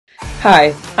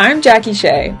Hi, I'm Jacki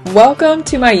Shea. Welcome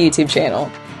to my YouTube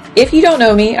channel. If you don't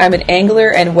know me, I'm an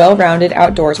angler and well-rounded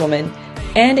outdoorswoman,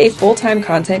 and a full-time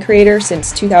content creator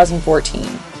since 2014.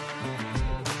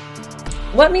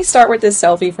 Let me start with this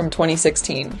selfie from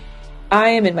 2016. I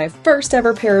am in my first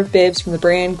ever pair of bibs from the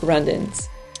brand Grundens.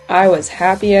 I was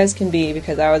happy as can be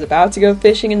because I was about to go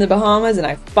fishing in the Bahamas and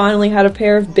I finally had a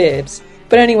pair of bibs.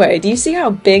 But anyway, do you see how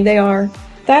big they are?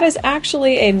 That is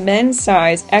actually a men's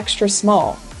size extra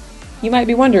small. You might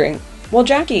be wondering, well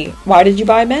Jacki, why did you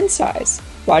buy men's size?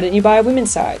 Why didn't you buy a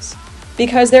women's size?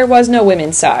 Because there was no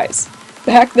women's size.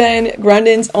 Back then,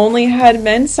 Grundens only had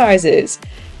men's sizes.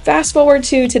 Fast forward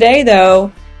to today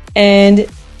though, and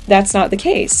that's not the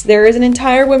case. There is an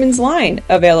entire women's line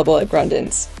available at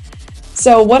Grundens.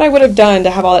 So what I would have done to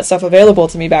have all that stuff available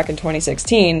to me back in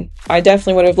 2016, I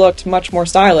definitely would have looked much more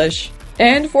stylish.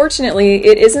 And fortunately,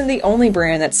 it isn't the only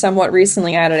brand that somewhat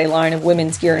recently added a line of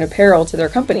women's gear and apparel to their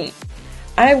company.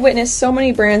 I have witnessed so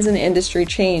many brands in the industry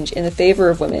change in the favor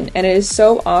of women, and it is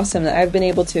so awesome that I've been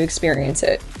able to experience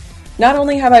it. Not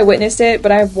only have I witnessed it,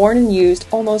 but I have worn and used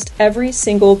almost every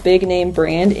single big name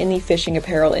brand in the fishing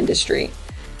apparel industry.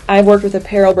 I've worked with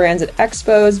apparel brands at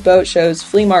expos, boat shows,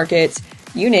 flea markets,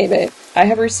 you name it. I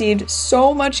have received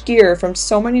so much gear from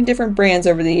so many different brands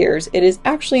over the years, it is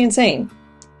actually insane.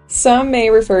 Some may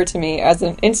refer to me as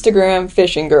an Instagram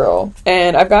fishing girl,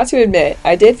 and I've got to admit,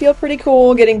 I did feel pretty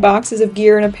cool getting boxes of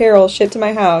gear and apparel shipped to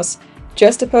my house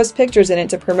just to post pictures in it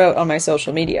to promote on my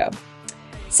social media.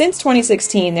 Since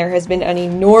 2016, there has been an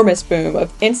enormous boom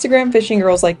of Instagram fishing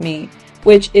girls like me,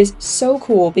 which is so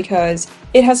cool because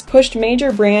it has pushed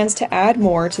major brands to add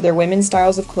more to their women's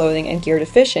styles of clothing and gear to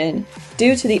fish in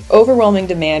due to the overwhelming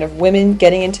demand of women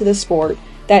getting into the sport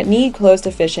that need clothes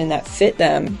to fish in that fit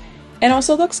them and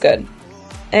also looks good.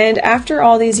 And after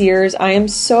all these years, I am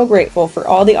so grateful for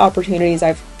all the opportunities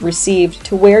I've received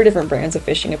to wear different brands of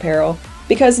fishing apparel,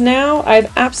 because now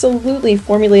I've absolutely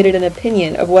formulated an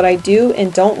opinion of what I do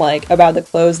and don't like about the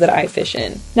clothes that I fish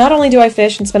in. Not only do I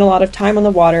fish and spend a lot of time on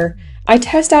the water, I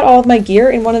test out all of my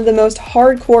gear in one of the most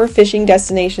hardcore fishing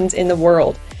destinations in the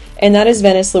world, and that is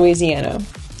Venice, Louisiana.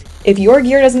 If your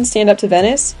gear doesn't stand up to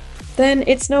Venice, then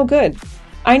it's no good.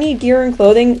 I need gear and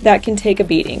clothing that can take a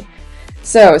beating.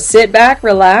 So sit back,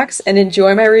 relax, and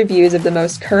enjoy my reviews of the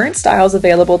most current styles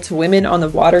available to women on the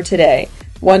water today.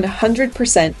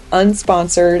 100%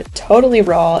 unsponsored, totally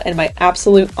raw, and my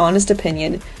absolute honest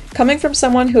opinion, coming from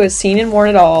someone who has seen and worn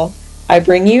it all. I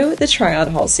bring you the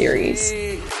Try-On Haul series.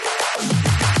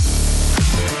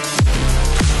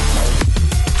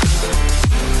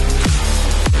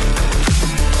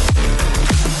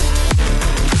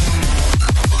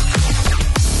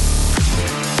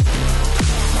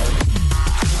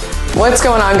 What's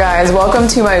going on, guys? Welcome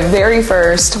to my very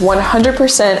first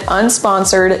 100%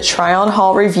 unsponsored try-on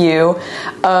haul review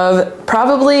of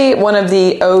probably one of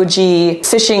the OG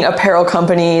fishing apparel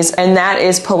companies, and that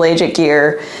is Pelagic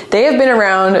Gear. They have been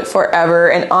around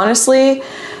forever, and honestly,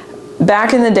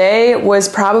 back in the day was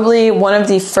probably one of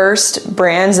the first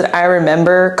brands that I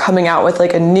remember coming out with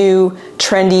like a new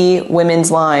trendy women's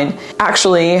line.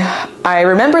 Actually, I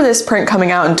remember this print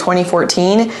coming out in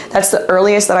 2014. That's the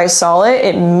earliest that I saw it.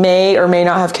 It may or may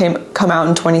not have come out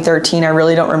in 2013. I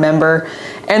really don't remember.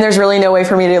 And there's really no way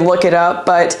for me to look it up,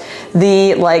 but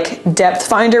the like depth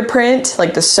finder print,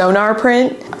 like the sonar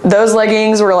print, those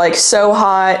leggings were like so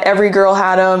hot. Every girl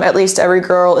had them, at least every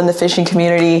girl in the fishing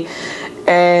community.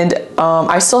 And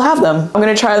I still have them. I'm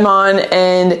gonna try them on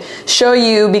and show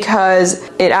you because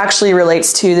it actually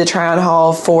relates to the try-on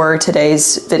haul for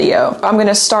today's video. I'm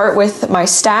gonna start with my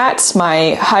stats,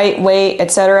 my height, weight,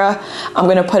 etc. I'm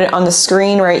gonna put it on the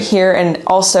screen right here and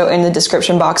also in the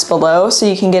description box below so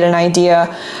you can get an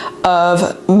idea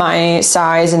of my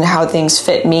size and how things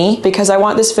fit me, because I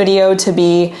want this video to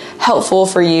be helpful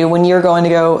for you when you're going to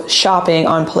go shopping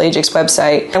on Pelagic's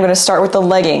website. I'm going to start with the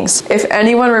leggings. If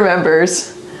anyone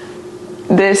remembers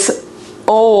this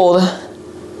old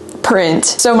print.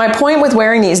 So my point with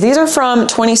wearing these are from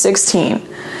 2016.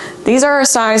 These are a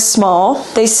size small.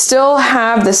 They still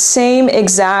have the same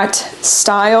exact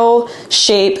style,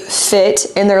 shape, fit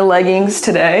in their leggings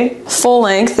today. Full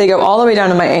length, they go all the way down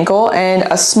to my ankle, and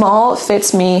a small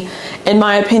fits me, in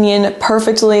my opinion,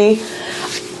 perfectly.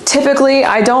 Typically,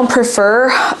 I don't prefer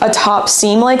a top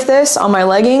seam like this on my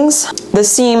leggings. The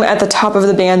seam at the top of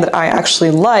the band that I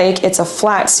actually like, it's a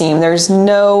flat seam. There's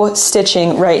no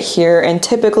stitching right here, and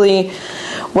typically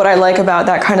what I like about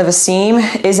that kind of a seam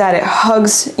is that it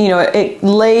hugs, you know, it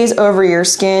lays over your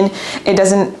skin. It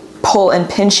doesn't pull and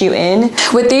pinch you in.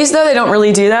 With these though, they don't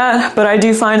really do that, but I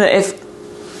do find that if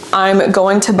I'm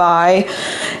going to buy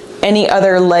any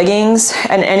other leggings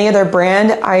and any other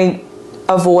brand, I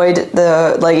avoid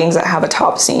the leggings that have a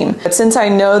top seam. But since I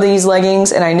know these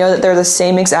leggings and I know that they're the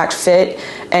same exact fit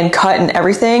and cut and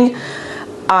everything,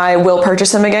 I will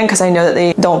purchase them again because I know that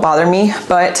they don't bother me.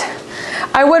 But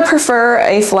I would prefer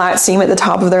a flat seam at the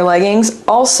top of their leggings.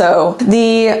 Also,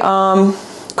 the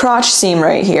crotch seam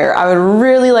right here, I would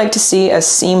really like to see a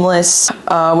seamless,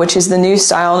 which is the new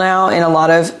style now in a lot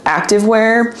of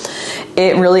activewear.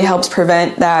 It really helps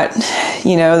prevent that,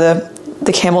 you know,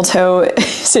 the camel toe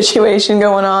situation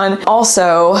going on.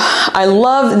 Also, I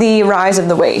love the rise of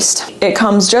the waist. It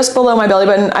comes just below my belly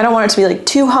button. I don't want it to be like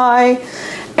too high.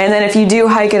 And then if you do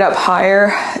hike it up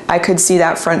higher, I could see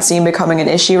that front seam becoming an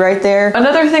issue right there.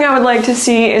 Another thing I would like to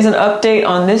see is an update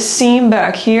on this seam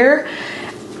back here.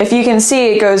 If you can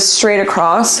see, it goes straight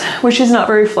across, which is not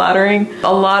very flattering.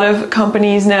 A lot of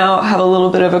companies now have a little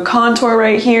bit of a contour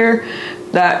right here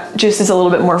that just is a little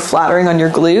bit more flattering on your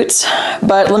glutes.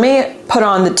 But let me put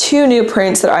on the two new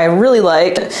prints that I really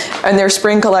like in their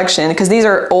spring collection, because these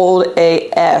are old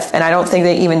AF and I don't think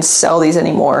they even sell these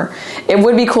anymore. It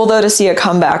would be cool though to see a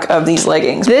comeback of these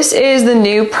leggings. This is the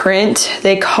new print.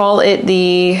 They call it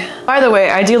the, by the way,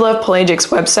 I do love Pelagic's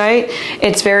website.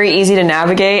 It's very easy to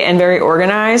navigate and very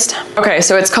organized. Okay,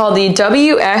 so it's called the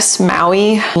WS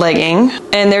Maui legging,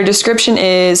 and their description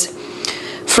is,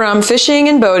 from fishing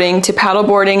and boating to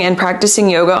paddleboarding and practicing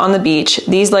yoga on the beach,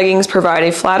 these leggings provide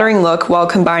a flattering look while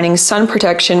combining sun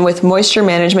protection with moisture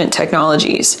management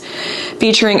technologies.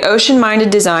 Featuring ocean-minded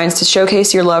designs to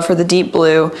showcase your love for the deep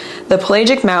blue, the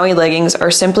Pelagic Maui leggings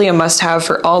are simply a must-have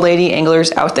for all lady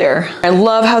anglers out there. I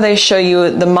love how they show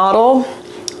you the model,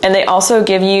 and they also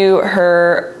give you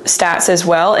her stats as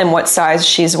well and what size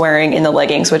she's wearing in the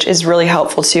leggings, which is really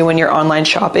helpful too when you're online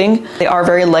shopping. They are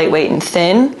very lightweight and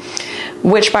thin,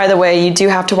 which, by the way, you do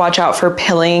have to watch out for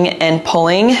pilling and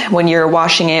pulling when you're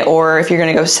washing it, or if you're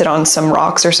gonna go sit on some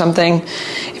rocks or something,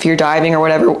 if you're diving or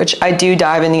whatever, which I do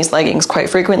dive in these leggings quite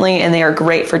frequently, and they are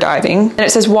great for diving. And it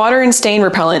says water and stain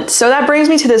repellent. So that brings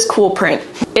me to this cool print.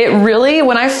 It really,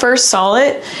 when I first saw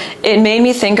it, it made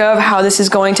me think of how this is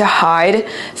going to hide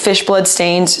fish blood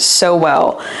stains so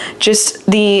well. Just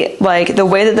the way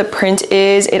that the print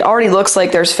is, it already looks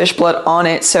like there's fish blood on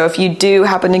it. So if you do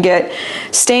happen to get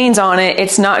stains on it,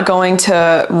 it's not going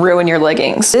to ruin your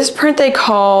leggings. This print they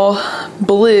call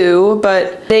blue,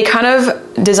 but they kind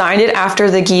of designed it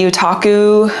after the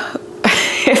Gyutaku,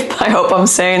 I hope I'm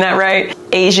saying that right,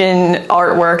 Asian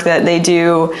artwork that they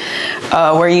do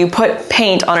where you put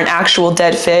paint on an actual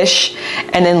dead fish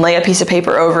and then lay a piece of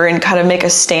paper over and kind of make a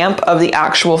stamp of the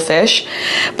actual fish.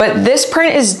 But this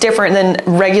print is different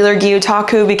than regular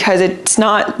Gyutaku because it's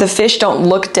not, the fish don't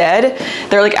look dead.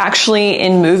 They're like actually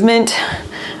in movement,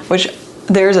 which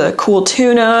there's a cool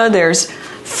tuna, there's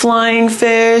flying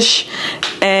fish,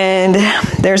 and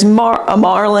there's a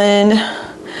marlin.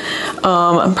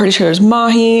 I'm pretty sure there's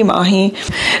mahi.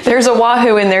 There's a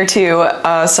wahoo in there too,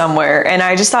 somewhere. And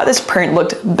I just thought this print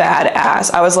looked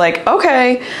badass. I was like,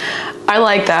 okay, I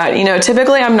like that. You know,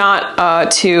 typically I'm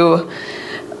not too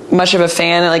much of a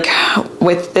fan, like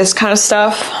with this kind of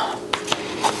stuff.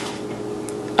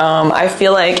 I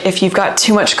feel like if you've got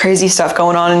too much crazy stuff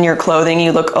going on in your clothing,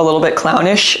 you look a little bit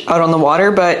clownish out on the water,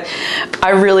 but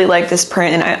I really like this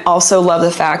print, and I also love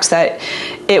the fact that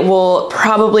it will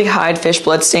probably hide fish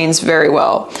blood stains very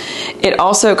well. It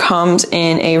also comes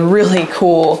in a really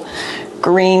cool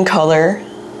green color,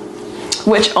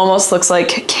 which almost looks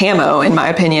like camo in my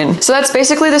opinion. So that's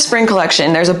basically the spring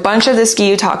collection. There's a bunch of this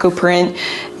Gyutaku print,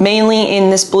 mainly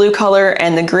in this blue color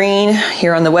and the green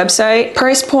here on the website.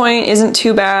 Price point isn't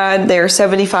too bad. They're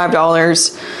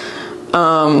 $75.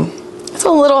 It's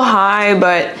a little high,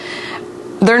 but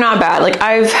they're not bad. Like,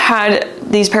 I've had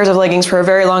these pairs of leggings for a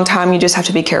very long time. You just have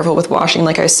to be careful with washing,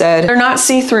 like I said. They're not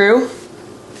see-through,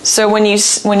 so when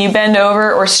you bend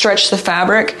over or stretch the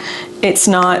fabric, it's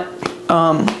not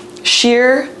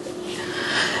sheer.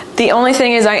 The only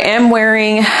thing is I am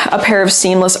wearing a pair of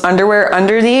seamless underwear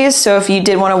under these, so if you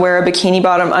did want to wear a bikini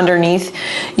bottom underneath,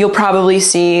 you'll probably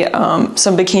see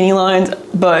some bikini lines,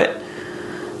 but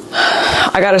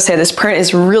I gotta say this print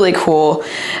is really cool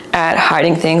at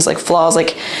hiding things like flaws.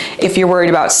 Like if you're worried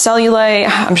about cellulite,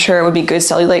 I'm sure it would be good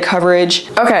cellulite coverage.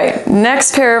 Okay,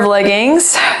 next pair of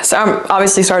leggings, so I'm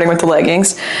obviously starting with the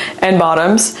leggings and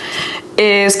bottoms,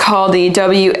 is called the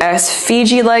WS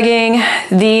Fiji legging.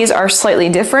 These are slightly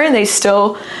different. They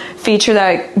still feature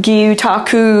that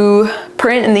Gyutaku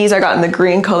print, and these I got in the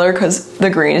green color because the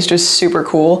green is just super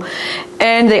cool.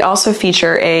 And they also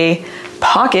feature a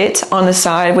pocket on the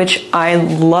side, which I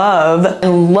love. I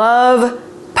love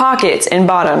pockets in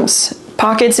bottoms.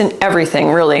 Pockets and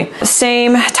everything, really.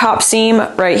 Same top seam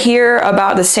right here,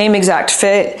 about the same exact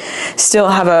fit. Still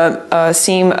have a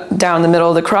seam down the middle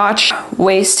of the crotch.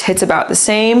 Waist hits about the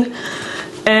same.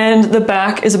 And the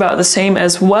back is about the same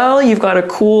as well. You've got a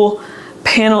cool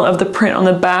panel of the print on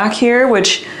the back here,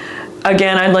 which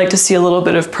again, I'd like to see a little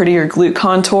bit of prettier glute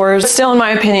contours. Still, in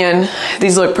my opinion,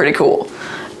 these look pretty cool.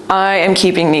 I am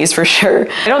keeping these for sure.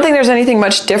 I don't think there's anything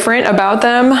much different about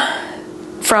them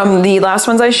from the last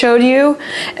ones I showed you,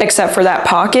 except for that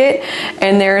pocket.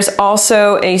 And there's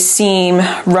also a seam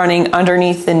running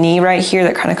underneath the knee right here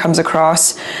that kind of comes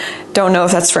across. Don't know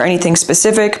if that's for anything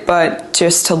specific, but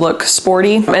just to look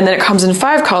sporty. And then it comes in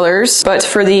 5 colors, but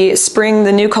for the spring,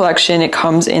 the new collection, it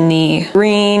comes in the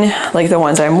green, like the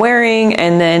ones I'm wearing,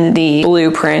 and then the blue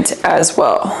print as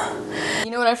well. You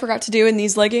know what I forgot to do in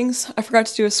these leggings? I forgot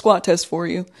to do a squat test for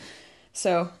you.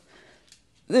 So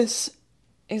this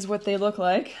is what they look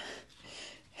like.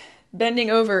 Bending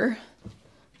over,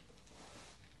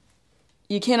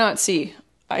 you cannot see.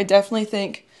 I definitely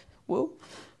think, whoa.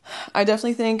 I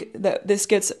definitely think that this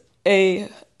gets an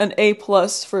A+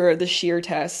 for the shear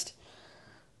test.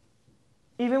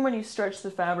 Even when you stretch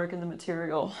the fabric and the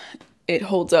material, it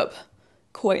holds up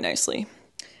quite nicely.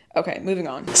 Okay, moving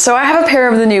on. So I have a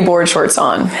pair of the new board shorts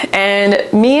on,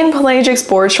 and me and Pelagic's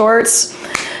board shorts,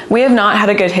 we have not had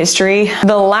a good history.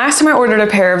 The last time I ordered a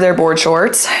pair of their board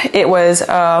shorts, it was,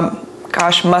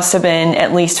 gosh, must have been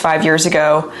at least 5 years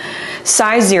ago.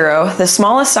 Size 0, the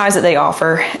smallest size that they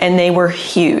offer, and they were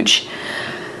huge.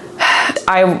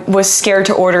 I was scared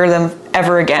to order them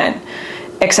ever again.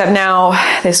 Except now,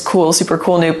 this cool, super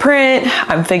cool new print,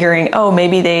 I'm figuring, oh,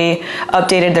 maybe they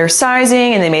updated their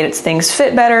sizing and they made things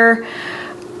fit better.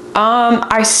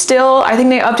 I think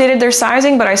they updated their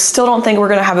sizing, but I still don't think we're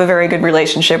gonna have a very good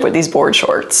relationship with these board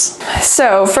shorts.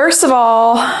 So first of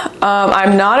all,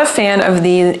 I'm not a fan of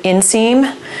the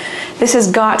inseam. This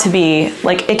has got to be,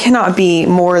 like, it cannot be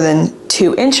more than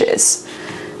 2 inches.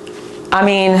 I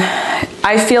mean,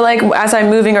 I feel like as I'm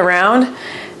moving around,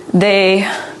 they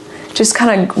just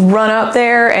kind of run up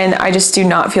there and I just do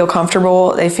not feel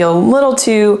comfortable. They feel a little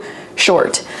too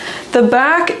short. The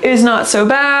back is not so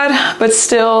bad, but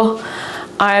still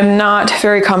I'm not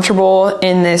very comfortable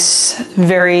in this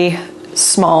very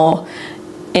small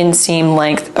inseam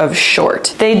length of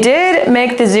short. They did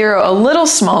make the 0 a little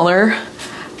smaller,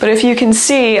 but if you can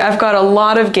see, I've got a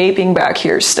lot of gaping back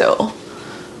here still.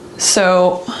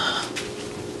 So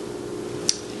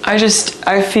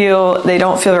I feel they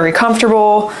don't feel very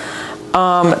comfortable.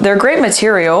 They're great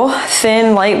material,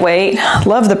 thin, lightweight,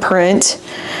 love the print.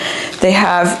 They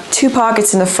have 2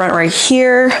 pockets in the front right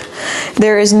here.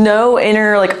 There is no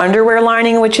inner like underwear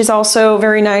lining, which is also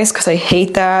very nice because I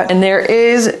hate that. And there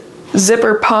is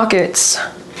zipper pockets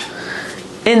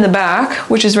in the back,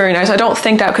 which is very nice. I don't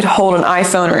think that could hold an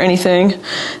iPhone or anything.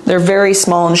 They're very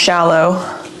small and shallow.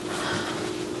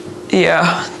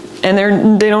 Yeah, and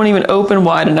they don't even open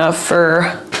wide enough for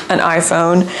an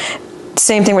iPhone.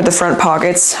 Same thing with the front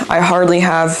pockets. I hardly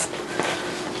have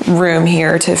room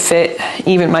here to fit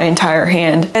even my entire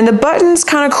hand. And the button's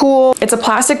kind of cool. It's a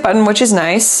plastic button, which is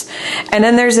nice. And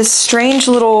then there's this strange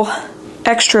little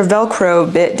extra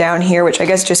Velcro bit down here, which I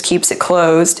guess just keeps it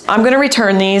closed. I'm gonna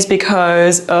return these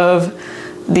because of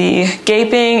the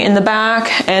gaping in the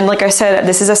back. And like I said,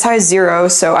 this is a size 0,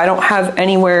 so I don't have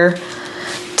anywhere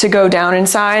to go down in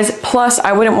size. Plus,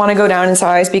 I wouldn't want to go down in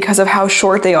size because of how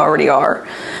short they already are.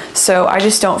 So I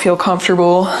just don't feel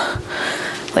comfortable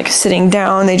like sitting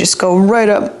down. They just go right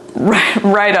up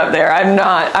there. I'm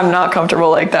not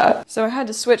comfortable like that. So I had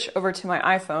to switch over to my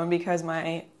iPhone because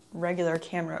my regular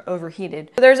camera overheated.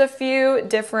 There's a few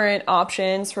different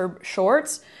options for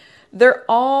shorts. They're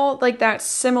all like that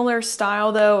similar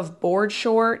style though of board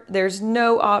short. There's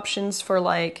no options for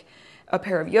like a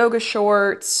pair of yoga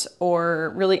shorts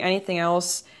or really anything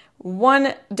else.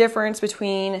 One difference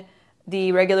between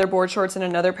the regular board shorts and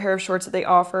another pair of shorts that they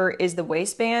offer is the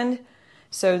waistband.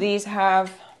 So these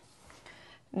have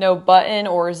no button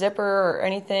or zipper or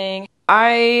anything. I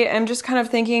am just kind of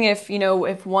thinking if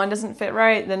one doesn't fit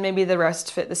right, then maybe the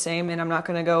rest fit the same and I'm not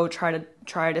gonna go try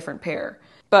a different pair.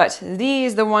 But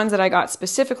these, the ones that I got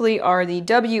specifically, are the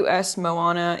WS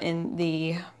Moana in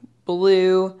the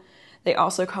blue. They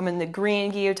also come in the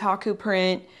green Gyotaku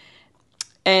print.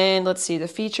 And let's see the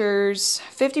features.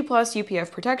 50+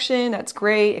 UPF protection, that's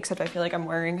great, except I feel like I'm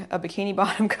wearing a bikini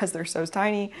bottom because they're so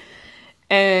tiny.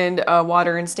 And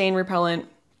water and stain repellent.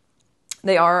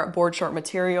 They are board short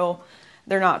material.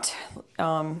 They're not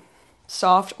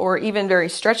soft or even very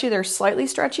stretchy. They're slightly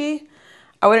stretchy.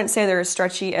 I wouldn't say they're as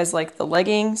stretchy as like the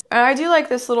leggings. And I do like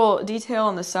this little detail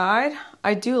on the side.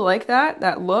 I do like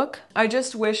that look. I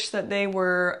just wish that they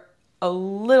were a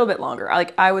little bit longer.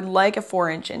 Like, I would like a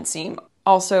 4-inch inseam.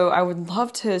 Also, I would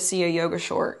love to see a yoga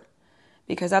short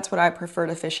because that's what I prefer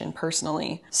to fish in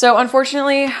personally. So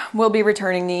unfortunately, we'll be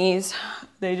returning these.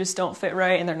 They just don't fit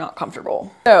right and they're not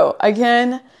comfortable. So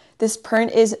again, this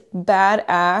print is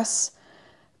badass,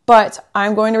 but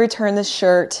I'm going to return this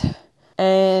shirt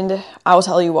and I'll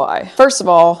tell you why. First of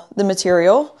all, the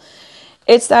material.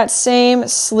 It's that same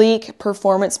sleek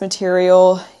performance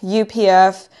material,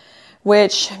 UPF,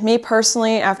 which me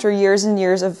personally, after years and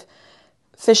years of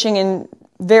fishing in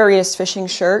various fishing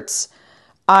shirts,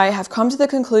 I have come to the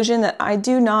conclusion that I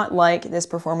do not like this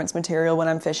performance material when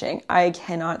I'm fishing. I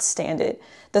cannot stand it.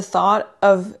 The thought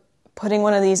of putting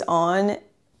one of these on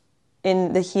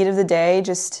in the heat of the day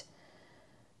just,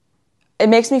 it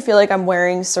makes me feel like I'm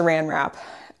wearing saran wrap.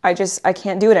 I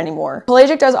can't do it anymore.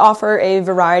 Pelagic does offer a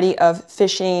variety of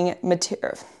fishing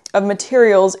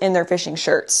materials in their fishing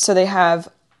shirts. So they have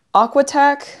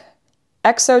Aquatek,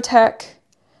 Exotek,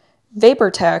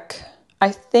 Vaportek.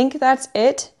 I think that's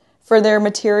it for their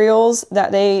materials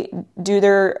that they do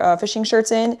their fishing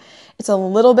shirts in. It's a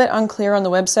little bit unclear on the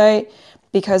website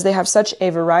because they have such a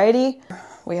variety.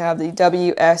 We have the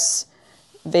WS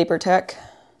Vaportek,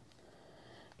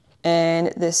 and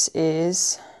this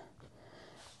is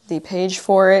the page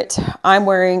for it. I'm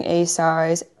wearing a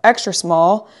size extra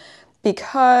small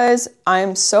because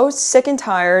I'm so sick and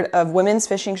tired of women's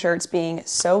fishing shirts being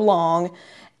so long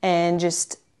and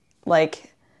just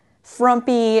like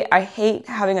frumpy. I hate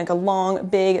having like a long,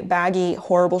 big, baggy,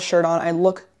 horrible shirt on. I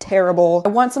look terrible. I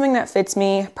want something that fits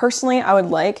me. Personally, I would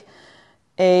like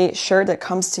a shirt that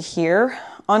comes to here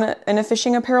in a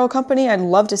fishing apparel company. I'd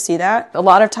love to see that. A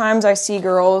lot of times I see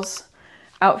girls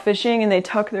out fishing and they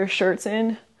tuck their shirts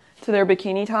in to their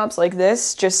bikini tops like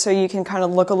this, just so you can kind of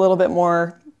look a little bit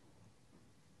more,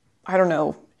 I don't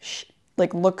know,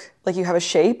 like look like you have a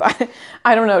shape.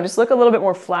 I don't know, just look a little bit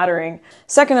more flattering.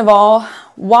 Second of all,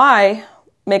 why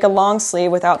make a long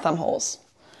sleeve without thumb holes?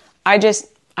 I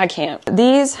can't.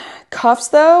 These cuffs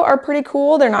though are pretty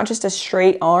cool. They're not just a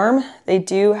straight arm. They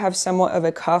do have somewhat of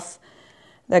a cuff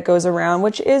that goes around,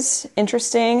 which is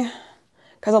interesting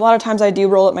because a lot of times I do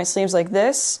roll up my sleeves like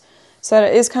this. So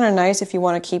that it is kind of nice if you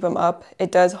want to keep them up.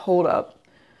 It does hold up.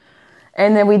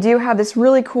 And then we do have this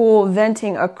really cool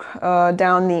venting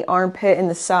down the armpit and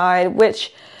the side,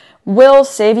 which will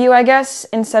save you, I guess,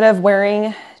 instead of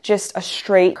wearing just a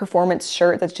straight performance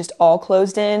shirt that's just all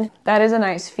closed in. That is a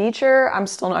nice feature. I'm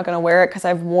still not going to wear it because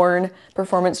I've worn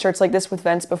performance shirts like this with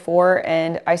vents before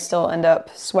and I still end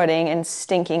up sweating and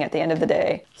stinking at the end of the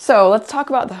day. So let's talk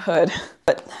about the hood.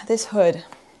 But this hood.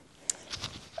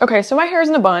 Okay, so my hair is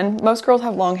in a bun. Most girls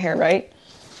have long hair, right?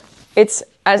 It's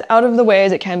as out of the way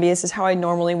as it can be. This is how I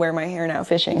normally wear my hair now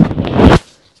fishing.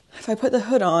 If I put the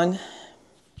hood on,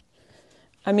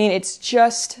 I mean, it's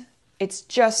just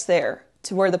there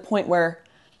to where the point where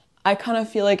I kind of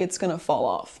feel like it's gonna fall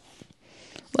off.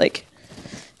 Like,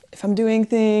 if I'm doing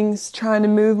things, trying to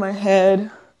move my head.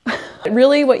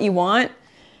 Really what you want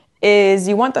is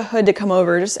you want the hood to come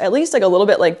over just at least like a little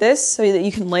bit like this so that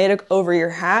you can lay it over your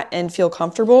hat and feel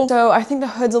comfortable. So I think the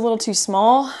hood's a little too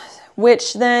small,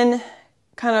 which then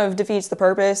kind of defeats the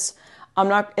purpose.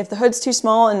 If the hood's too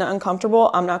small and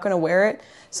uncomfortable, I'm not gonna wear it.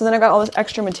 So then I got all this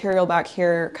extra material back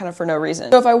here kind of for no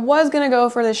reason. So if I was gonna go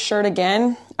for this shirt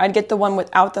again, I'd get the one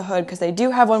without the hood because they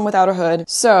do have one without a hood.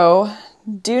 So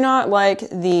do not like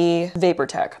the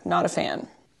Vaportek, not a fan.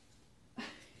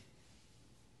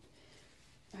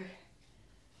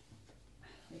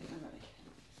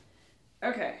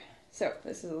 Okay, so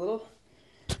this is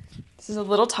a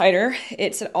little tighter.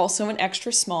 It's also an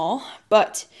extra small,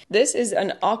 but this is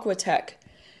an Aquatek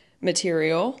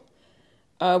material,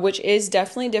 which is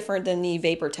definitely different than the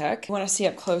Vaportek. You want to see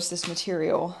up close this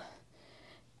material.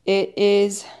 It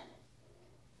is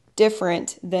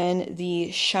different than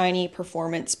the shiny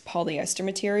performance polyester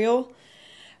material,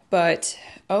 but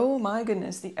oh my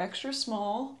goodness, the extra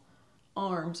small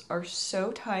arms are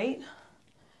so tight.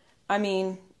 I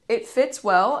mean, it fits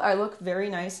well. I look very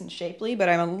nice and shapely, but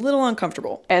I'm a little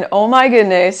uncomfortable. And oh my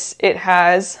goodness, it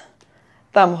has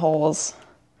thumb holes.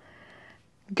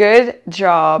 Good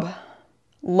job.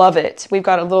 Love it. We've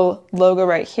got a little logo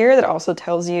right here that also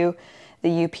tells you the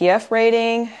UPF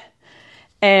rating.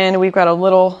 And we've got a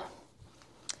little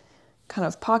kind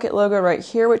of pocket logo right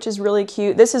here, which is really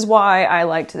cute. This is why I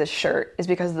liked this shirt, is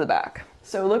because of the back.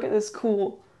 So look at this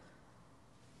cool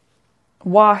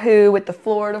Wahoo with the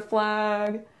Florida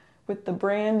flag, with the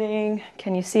branding.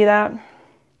 Can you see that?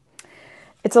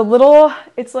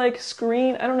 It's like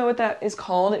screen, I don't know what that is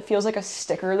called. It feels like a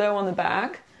sticker though on the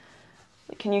back.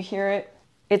 Can you hear it?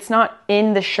 it's not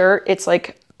in the shirt, it's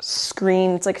like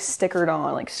it's like stickered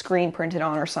on, like screen printed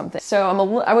on or something.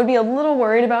 So I would be a little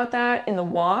worried about that in the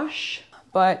wash,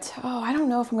 but I don't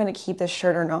know if I'm gonna keep this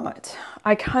shirt or not.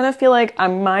 I kind of feel like I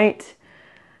might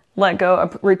let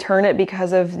go, return it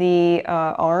because of the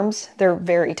arms. They're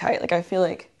very tight. Like I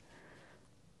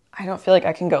don't feel like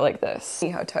I can go like this. See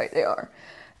how tight they are.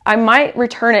 I might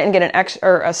return it and get an extra,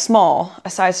 or a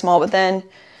size small, but then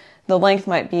the length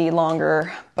might be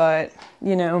longer, but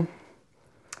you know,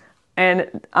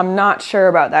 and I'm not sure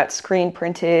about that screen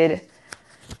printed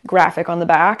graphic on the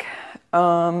back.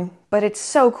 But it's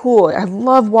so cool. I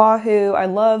love Wahoo. I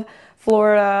love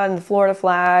Florida and the Florida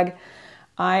flag.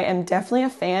 I am definitely a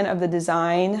fan of the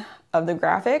design of the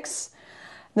graphics.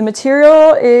 The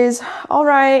material is all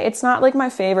right. It's not like my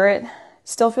favorite.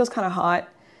 Still feels kind of hot.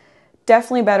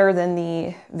 Definitely better than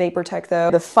the Vaportek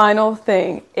though. The final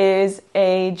thing is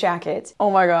a jacket. Oh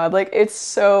my God, like it's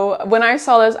so, when I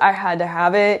saw this, I had to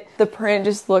have it. The print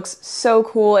just looks so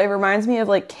cool. It reminds me of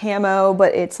like camo,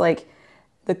 but it's like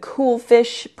the cool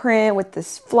fish print with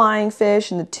this flying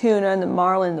fish and the tuna and the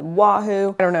marlin and the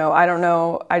wahoo. I don't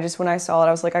know. When I saw it,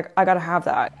 I was like, I gotta have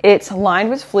that. It's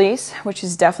lined with fleece, which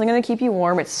is definitely gonna keep you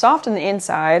warm. It's soft on the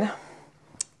inside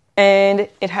and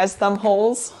it has thumb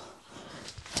holes.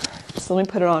 So let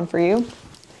me put it on for you.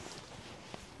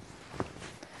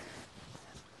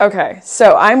 Okay,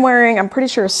 so I'm pretty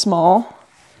sure a small.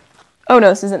 Oh no,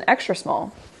 this is an extra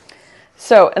small.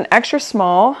 So an extra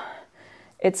small,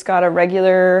 it's got a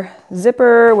regular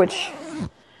zipper, which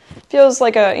feels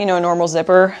like a normal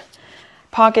zipper.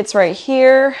 Pockets right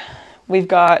here. We've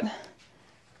got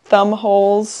thumb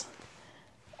holes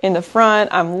in the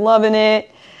front. I'm loving it.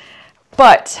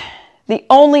 But the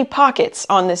only pockets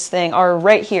on this thing are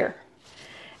right here.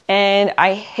 And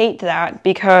I hate that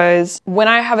because when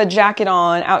I have a jacket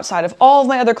on outside of all of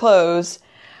my other clothes,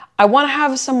 I want to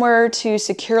have somewhere to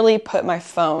securely put my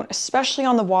phone, especially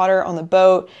on the water, on the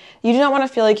boat. You do not want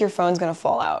to feel like your phone's going to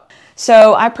fall out.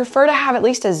 So I prefer to have at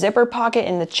least a zipper pocket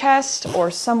in the chest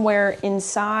or somewhere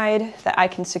inside that I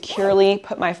can securely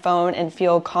put my phone and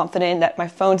feel confident that my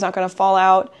phone's not going to fall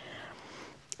out.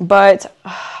 But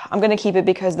I'm going to keep it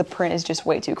because the print is just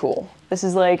way too cool. This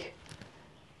is like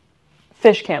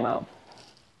fish camo.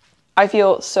 I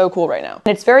feel so cool right now.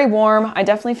 And it's very warm. I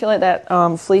definitely feel like that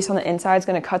fleece on the inside is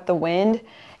going to cut the wind.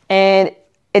 And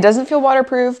it doesn't feel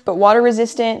waterproof, but water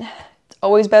resistant. It's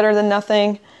always better than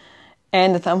nothing.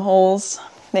 And the thumb holes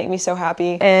make me so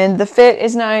happy. And the fit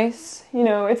is nice. You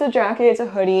know, it's a jacket, it's a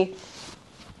hoodie.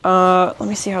 Let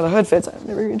me see how the hood fits. I've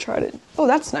never even tried it. Oh,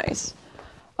 that's nice.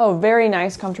 Oh, very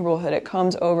nice, comfortable hood. It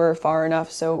comes over far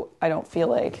enough so I don't feel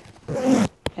like,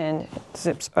 and it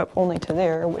zips up only to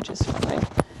there, which is fine.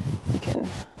 You can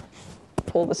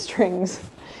pull the strings,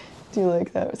 do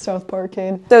like that South Park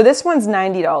kid. So this one's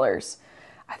 $90.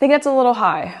 I think that's a little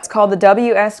high. It's called the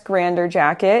WS Grander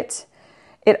jacket.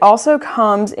 It also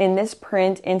comes in this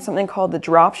print in something called the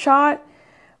Drop Shot,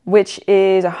 which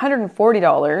is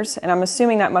 $140, and I'm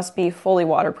assuming that must be fully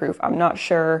waterproof. I'm not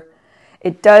sure.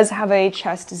 It does have a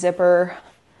chest zipper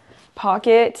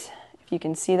pocket, if you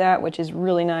can see that, which is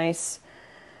really nice.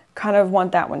 Kind of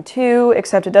want that one too,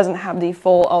 except it doesn't have the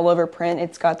full all over print.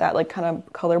 It's got that like kind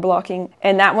of color blocking,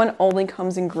 and that one only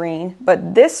comes in green.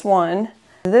 But this one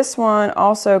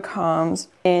also comes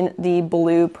in the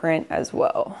blue print as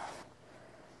well.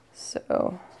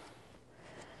 So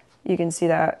you can see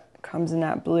that comes in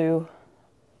that blue.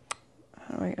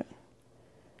 How do I get?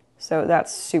 So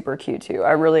that's super cute too.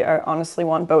 I honestly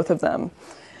want both of them.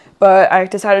 But I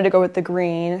decided to go with the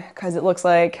green because it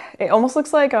almost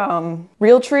looks like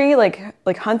Realtree,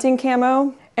 like hunting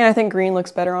camo. And I think green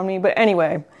looks better on me. But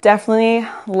anyway, definitely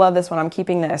love this one. I'm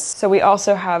keeping this. So we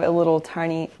also have a little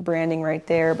tiny branding right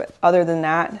there. But other than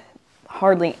that,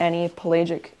 hardly any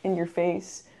pelagic in your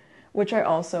face, which I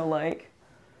also like.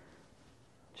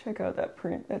 Check out that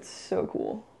print. That's so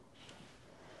cool.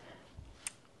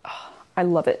 Oh, I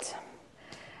love it.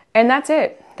 And that's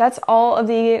it. That's all of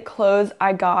the clothes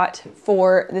I got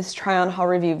for this try on haul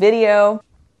review video.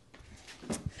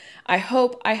 I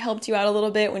hope I helped you out a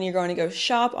little bit when you're going to go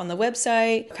shop on the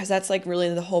website, because that's like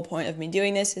really the whole point of me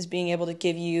doing this, is being able to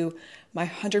give you my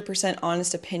 100%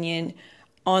 honest opinion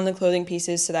on the clothing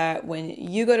pieces so that when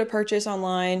you go to purchase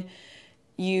online,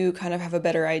 you kind of have a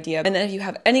better idea. And then if you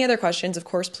have any other questions, of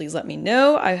course, please let me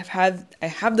know. I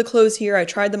have the clothes here. I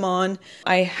tried them on.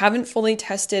 I haven't fully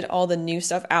tested all the new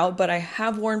stuff out, but I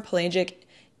have worn Pelagic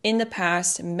in the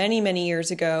past, many, many years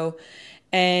ago.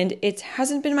 And it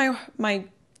hasn't been my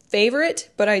favorite,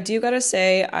 but I do gotta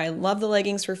say I love the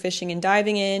leggings for fishing and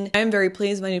diving in. I am very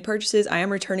pleased with my new purchases. I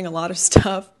am returning a lot of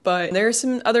stuff, but there's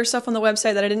some other stuff on the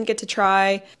website that I didn't get to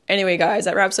try. Anyway, guys,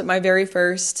 that wraps up my very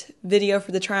first video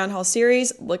for the try on haul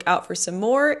series. Look out for some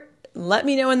more. Let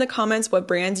me know in the comments what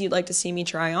brands you'd like to see me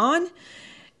try on,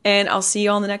 and I'll see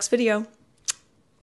you all in the next video.